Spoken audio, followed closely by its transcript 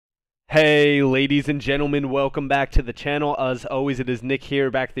Hey ladies and gentlemen, welcome back to the channel. As always, it is Nick here,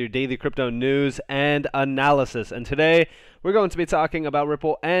 back with your daily crypto news and analysis. And today we're going to be talking about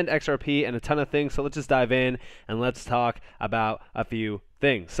Ripple and XRP and a ton of things. So let's just dive in and let's talk about a few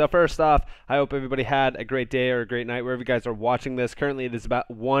things. So first off, I hope everybody had a great day or a great night wherever you guys are watching this. Currently it is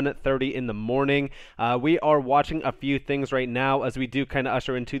about 1:30 in the morning. We are watching a few things right now as we do kind of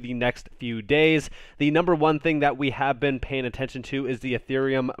usher into the next few days. The number one thing that we have been paying attention to is the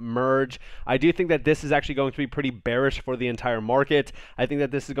Ethereum merge. I do think that this is actually going to be pretty bearish for the entire market. I think that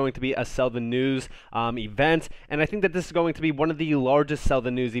this is going to be a sell the news event, and I think that this is going to be one of the largest sell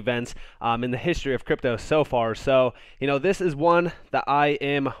the news events in the history of crypto so far. So, this is one that I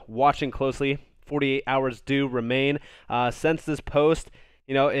am watching closely. 48 hours do remain since this post.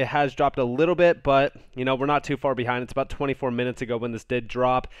 It has dropped a little bit, but we're not too far behind. It's about 24 minutes ago when this did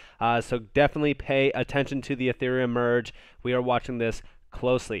drop. So definitely pay attention to the Ethereum merge. We are watching this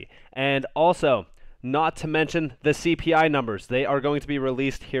closely. And also, not to mention the CPI numbers. They are going to be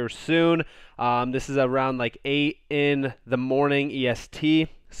released here soon. This is around like 8 in the morning EST.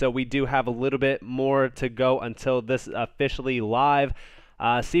 So we do have a little bit more to go until this is officially live.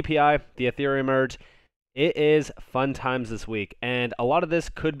 CPI, the Ethereum merge, it is fun times this week, and a lot of this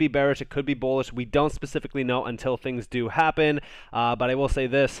could be bearish, it could be bullish. We don't specifically know until things do happen, but I will say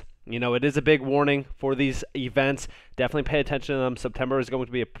this, it is a big warning for these events. Definitely pay attention to them. September is going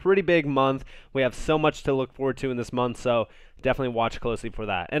to be a pretty big month. We have so much to look forward to in this month, so definitely watch closely for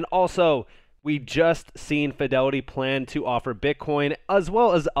that. And also, we just seen Fidelity plan to offer Bitcoin as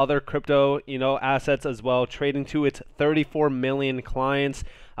well as other crypto, assets as well, trading to its 34 million clients.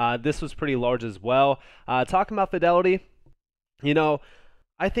 This was pretty large as well. Talking about Fidelity, I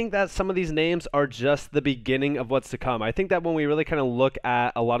think that some of these names are just the beginning of what's to come. I think that when we really kind of look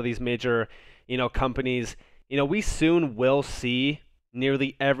at a lot of these major, companies, we soon will see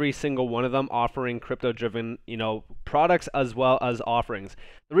nearly every single one of them offering crypto-driven, products as well as offerings.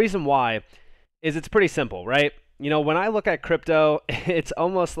 The reason why is it's pretty simple, right? When I look at crypto, it's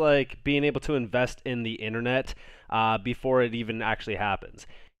almost like being able to invest in the internet before it even actually happens.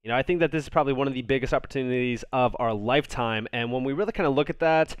 I think that this is probably one of the biggest opportunities of our lifetime. And when we really kind of look at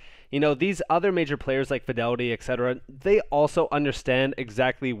that, these other major players like Fidelity, etc., they also understand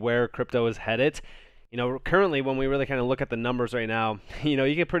exactly where crypto is headed. Currently, when we really kind of look at the numbers right now,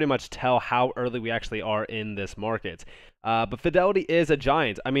 you can pretty much tell how early we actually are in this market. But Fidelity is a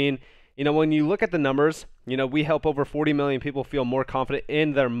giant. I mean, when you look at the numbers, we help over 40 million people feel more confident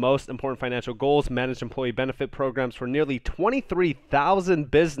in their most important financial goals, manage employee benefit programs for nearly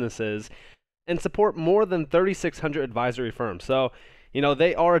 23,000 businesses, and support more than 3,600 advisory firms. So,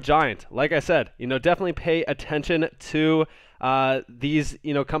 they are a giant. Like I said, definitely pay attention to these,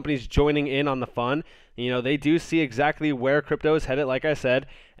 companies joining in on the fun. They do see exactly where crypto is headed, like I said,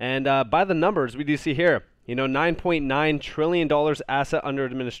 and by the numbers we do see here, $9.9 trillion asset under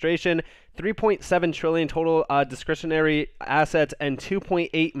administration, 3.7 trillion total discretionary assets, and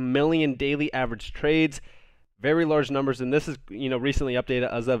 2.8 million daily average trades. Very large numbers, and this is recently updated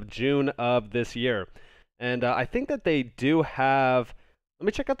as of June of this year. And I think that they do have. Let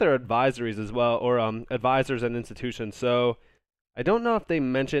me check out their advisories as well, or advisors and institutions. So I don't know if they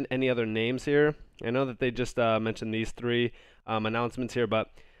mentioned any other names here. I know that they just mentioned these three announcements here, but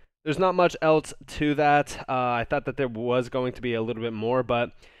there's not much else to that. I thought that there was going to be a little bit more, but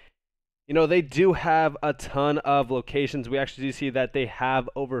they do have a ton of locations. We actually do see that they have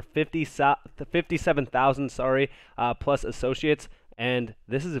over 57,000, plus associates, and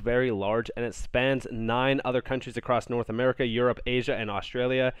this is very large, and it spans 9 other countries across North America, Europe, Asia, and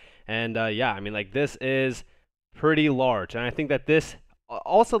Australia. And yeah, I mean, this is pretty large, and I think that this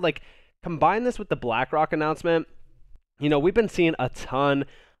also, combine this with the BlackRock announcement. We've been seeing a ton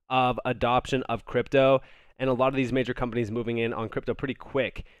of adoption of crypto, and a lot of these major companies moving in on crypto pretty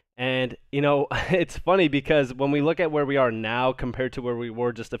quick. And it's funny because when we look at where we are now compared to where we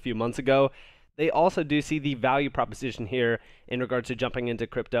were just a few months ago, they also do see the value proposition here in regards to jumping into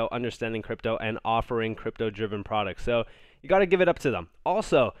crypto, understanding crypto, and offering crypto-driven products. So you got to give it up to them.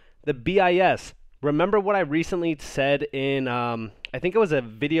 Also, the BIS. Remember what I recently said in, I think it was a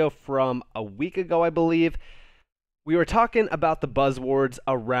video from a week ago, I believe. We were talking about the buzzwords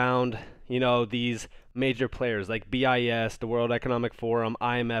around, these major players like BIS, the World Economic Forum,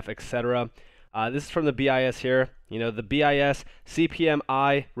 IMF, etc. This is from the BIS here. The BIS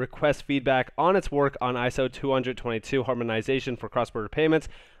CPMI requests feedback on its work on ISO 20022 harmonization for cross-border payments,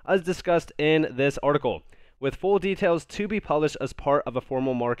 as discussed in this article, with full details to be published as part of a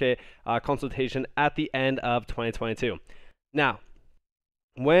formal market consultation at the end of 2022. Now,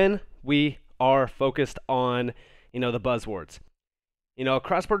 when we are focused on the buzzwords,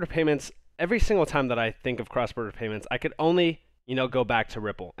 cross-border payments, every single time that I think of cross-border payments, I could only, go back to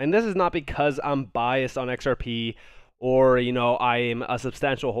Ripple. And this is not because I'm biased on XRP or, I am a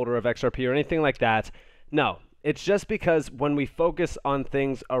substantial holder of XRP or anything like that. No, it's just because when we focus on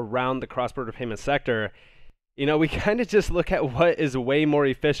things around the cross-border payment sector, we kind of just look at what is way more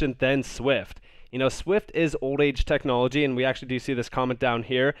efficient than Swift. Swift is old age technology, and we actually do see this comment down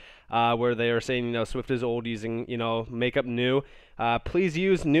here where they are saying, Swift is old, using, make up new. Please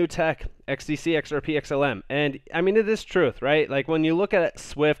use new tech, XDC, XRP, XLM. And I mean, it is truth, right? Like when you look at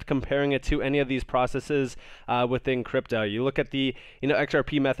Swift, comparing it to any of these processes within crypto, you look at the,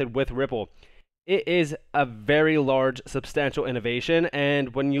 XRP method with Ripple. It is a very large, substantial innovation.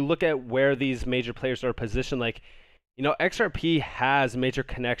 And when you look at where these major players are positioned, like, XRP has major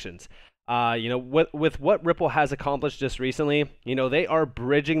connections. With what Ripple has accomplished just recently, they are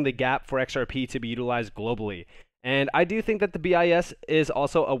bridging the gap for XRP to be utilized globally. And I do think that the BIS is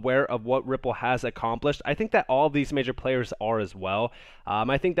also aware of what Ripple has accomplished. I think that all of these major players are as well.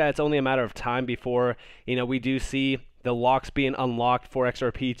 I think that it's only a matter of time before, we do see the locks being unlocked for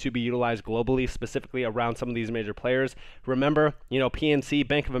XRP to be utilized globally, specifically around some of these major players. Remember, PNC,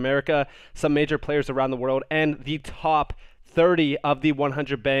 Bank of America, some major players around the world, and the top 30 of the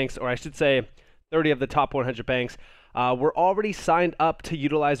 100 banks, or I should say 30 of the top 100 banks, were already signed up to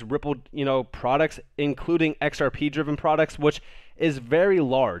utilize Ripple, products, including XRP-driven products, which is very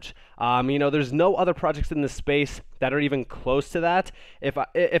large. There's no other projects in this space that are even close to that.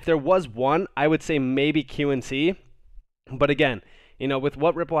 If there was one, I would say maybe QNC. But again, with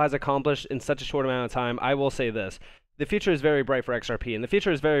what Ripple has accomplished in such a short amount of time, I will say this. The future is very bright for XRP, and the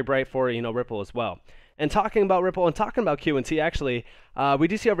future is very bright for, Ripple as well. And talking about Ripple and talking about QNC, actually, we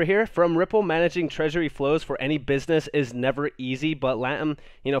do see over here, from Ripple, managing treasury flows for any business is never easy, but LATAM,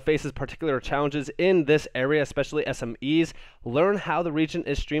 faces particular challenges in this area, especially SMEs. Learn how the region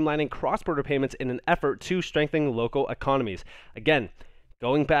is streamlining cross-border payments in an effort to strengthen local economies. Again,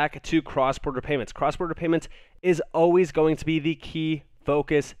 going back to cross-border payments is always going to be the key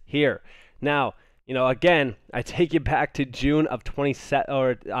focus here. Now, again, I take you back to June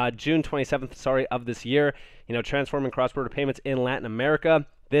 27th, of this year. Transforming cross-border payments in Latin America.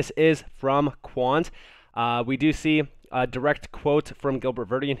 This is from Quant. We do see a direct quote from Gilbert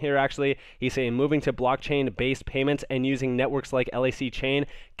Verdian here. Actually, he's saying moving to blockchain-based payments and using networks like LAC Chain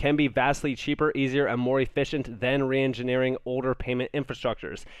can be vastly cheaper, easier, and more efficient than re-engineering older payment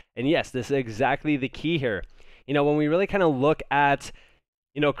infrastructures. And yes, this is exactly the key here. When we really kind of look at,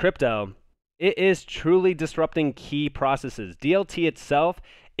 crypto, it is truly disrupting key processes. DLT itself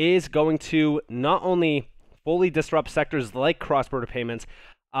is going to not only fully disrupt sectors like cross-border payments,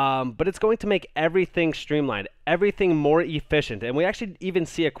 but it's going to make everything streamlined, everything more efficient. And we actually even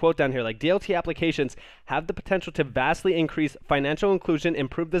see a quote down here, like DLT applications have the potential to vastly increase financial inclusion,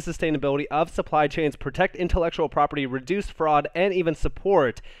 improve the sustainability of supply chains, protect intellectual property, reduce fraud, and even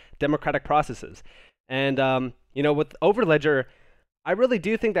support democratic processes. And, with Overledger, I really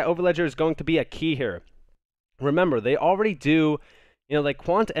do think that Overledger is going to be a key here. Remember, they already do, like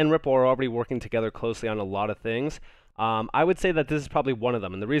Quant and Ripple are already working together closely on a lot of things. I would say that this is probably one of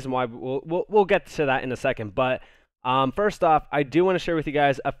them, and the reason why we'll get to that in a second. But first off, I do want to share with you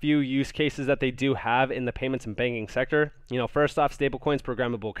guys a few use cases that they do have in the payments and banking sector. First off, stablecoins,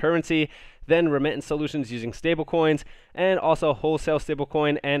 programmable currency, then remittance solutions using stablecoins, and also wholesale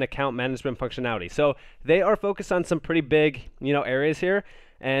stablecoin and account management functionality. So they are focused on some pretty big, areas here.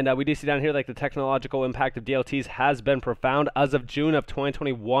 And we do see down here, like, the technological impact of DLTs has been profound. As of June of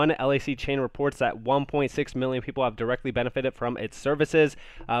 2021, LAC Chain reports that 1.6 million people have directly benefited from its services,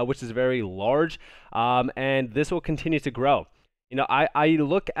 which is very large. And this will continue to grow. I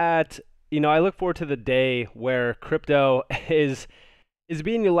look forward to the day where crypto is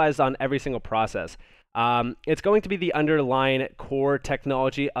being utilized on every single process. It's going to be the underlying core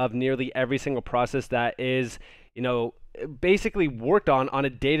technology of nearly every single process that is, basically worked on a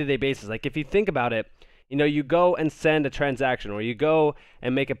day-to-day basis. Like, if you think about it, you go and send a transaction, or you go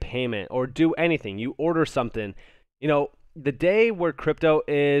and make a payment, or do anything, you order something, the day where crypto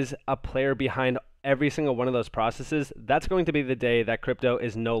is a player behind every single one of those processes, that's going to be the day that crypto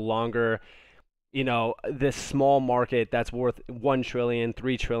is no longer, this small market that's worth 1 trillion,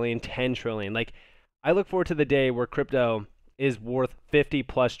 3 trillion, 10 trillion. Like, I look forward to the day where crypto is worth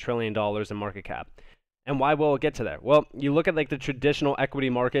 $50+ trillion in market cap. And why will it get to there? Well, you look at, like, the traditional equity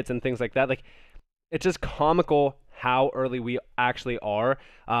markets and things like that. Like, it's just comical how early we actually are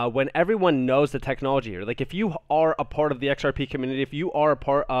when everyone knows the technology here. Like, if you are a part of the XRP community, if you are a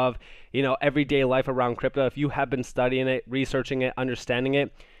part of, everyday life around crypto, if you have been studying it, researching it, understanding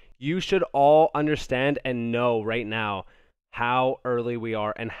it, you should all understand and know right now how early we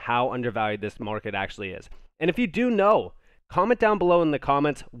are and how undervalued this market actually is. And if you do know, comment down below in the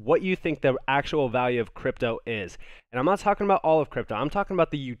comments what you think the actual value of crypto is. And I'm not talking about all of crypto. I'm talking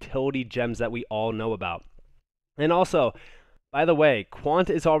about the utility gems that we all know about. And also, by the way, Quant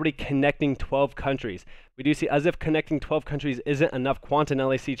is already connecting 12 countries. We do see, as if connecting 12 countries isn't enough, Quant and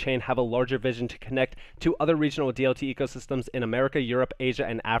LAC Chain have a larger vision to connect to other regional DLT ecosystems in America, Europe, Asia,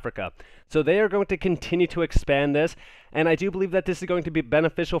 and Africa. So they are going to continue to expand this, and I do believe that this is going to be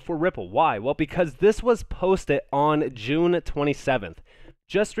beneficial for Ripple. Why? Well, because this was posted on June 27th.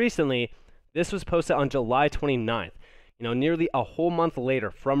 Just recently, this was posted on July 29th. Nearly a whole month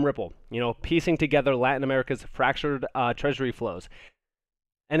later from Ripple, piecing together Latin America's fractured treasury flows.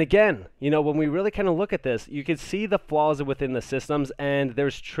 And again, when we really kind of look at this, you can see the flaws within the systems, and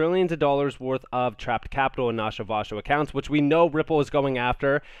there's trillions of dollars worth of trapped capital in Nasha accounts, which we know Ripple is going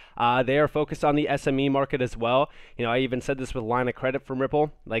after. They are focused on the SME market as well. I even said this with line of credit from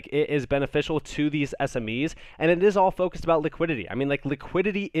Ripple. Like, it is beneficial to these SMEs, and it is all focused about liquidity. I mean, like,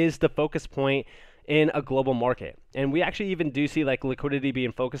 liquidity is the focus point in a global market. And we actually even do see like liquidity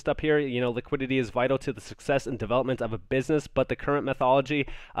being focused up here. Liquidity is vital to the success and development of a business, but the current methodology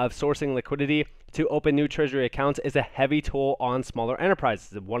of sourcing liquidity to open new treasury accounts is a heavy toll on smaller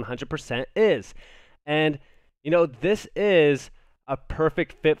enterprises. It 100% is. And, this is a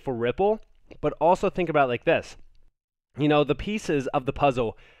perfect fit for Ripple, but also think about it like this. The pieces of the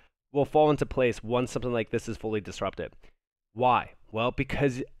puzzle will fall into place once something like this is fully disrupted. Why? Well,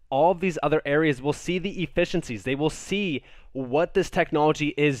 because all of these other areas will see the efficiencies. They will see what this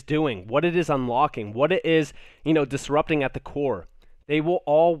technology is doing, what it is unlocking, what it is, disrupting at the core. They will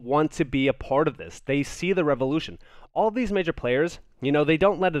all want to be a part of this. They see the revolution. All of these major players, they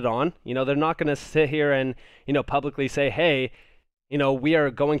don't let it on. They're not going to sit here and, publicly say, hey, we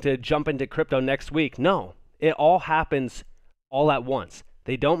are going to jump into crypto next week. No, it all happens all at once.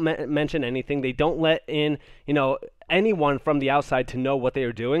 They don't mention anything. They don't let in, anyone from the outside to know what they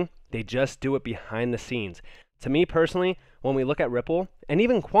are doing. They just do it behind the scenes. To me personally, when we look at Ripple, and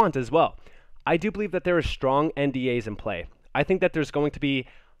even Quant as well, I do believe that there are strong NDAs in play. I think that there's going to be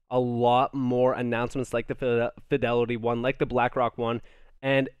a lot more announcements like the Fidelity one, like the BlackRock one,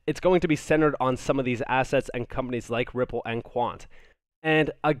 and it's going to be centered on some of these assets and companies like Ripple and Quant.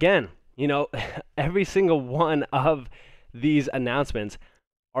 And again, every single one of these announcements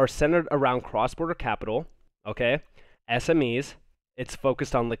are centered around cross-border capital, okay? SMEs, it's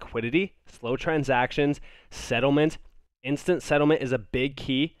focused on liquidity, slow transactions, settlement. Instant settlement is a big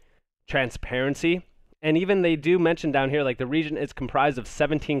key, transparency. And even they do mention down here, like the region is comprised of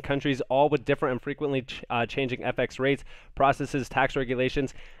 17 countries, all with different and frequently changing FX rates, processes, tax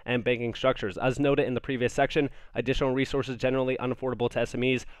regulations, and banking structures. As noted in the previous section, additional resources generally unaffordable to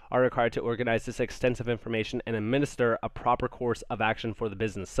SMEs are required to organize this extensive information and administer a proper course of action for the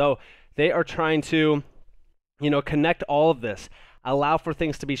business. So they are trying to, connect all of this, allow for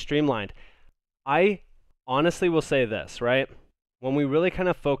things to be streamlined. I honestly will say this, right? When we really kind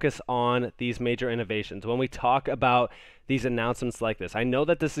of focus on these major innovations, when we talk about these announcements like this, I know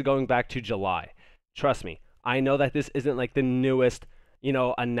that this is going back to July. Trust me, I know that this isn't like the newest,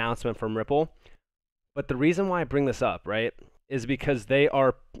 announcement from Ripple. But the reason why I bring this up, right, is because they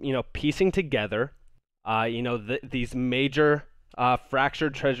are, piecing together, these major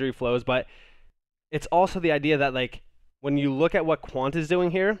fractured treasury flows. But it's also the idea that, like, when you look at what Quant is doing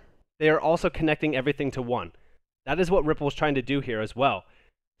here, they are also connecting everything to one. That is what Ripple is trying to do here as well.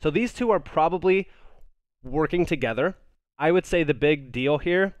 So these two are probably working together. I would say the big deal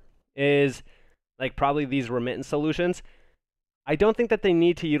here is like probably these remittance solutions. I don't think that they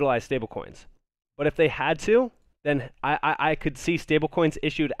need to utilize stablecoins. But if they had to, then I could see stablecoins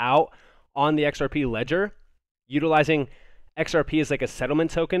issued out on the XRP ledger, utilizing XRP as like a settlement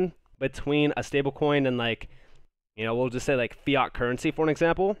token between a stablecoin and like, we'll just say like fiat currency for an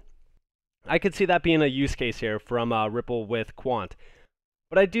example. I could see that being a use case here from Ripple with Quant.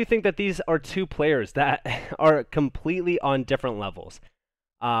 But I do think that these are two players that are completely on different levels.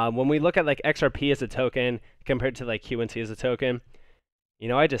 When we look at like XRP as a token compared to like QNT as a token,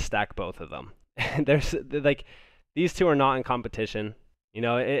 I just stack both of them. There's like, these two are not in competition.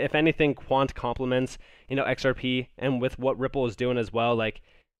 If anything, Quant complements, XRP, and with what Ripple is doing as well, like,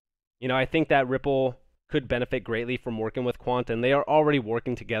 I think that Ripple could benefit greatly from working with Quant, and they are already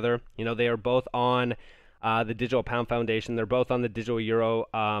working together. They are both on the Digital Pound Foundation. They're both on the Digital Euro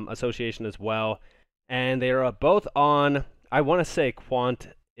Association as well. And they are both on, I want to say Quant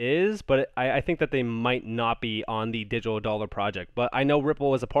is, but I think that they might not be on the Digital Dollar Project. But I know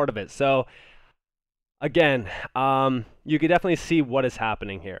Ripple is a part of it. So again, you can definitely see what is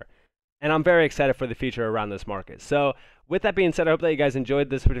happening here. And I'm very excited for the future around this market. So with that being said, I hope that you guys enjoyed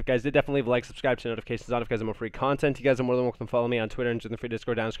this. But if you guys did, definitely leave a like, subscribe to notifications on if you guys have more free content. You guys are more than welcome to follow me on Twitter and join the free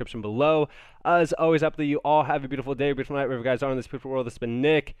Discord down in the description below. As always, I hope that you all have a beautiful day, beautiful night, wherever you guys are in this beautiful world. This has been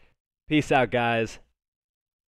Nick. Peace out, guys.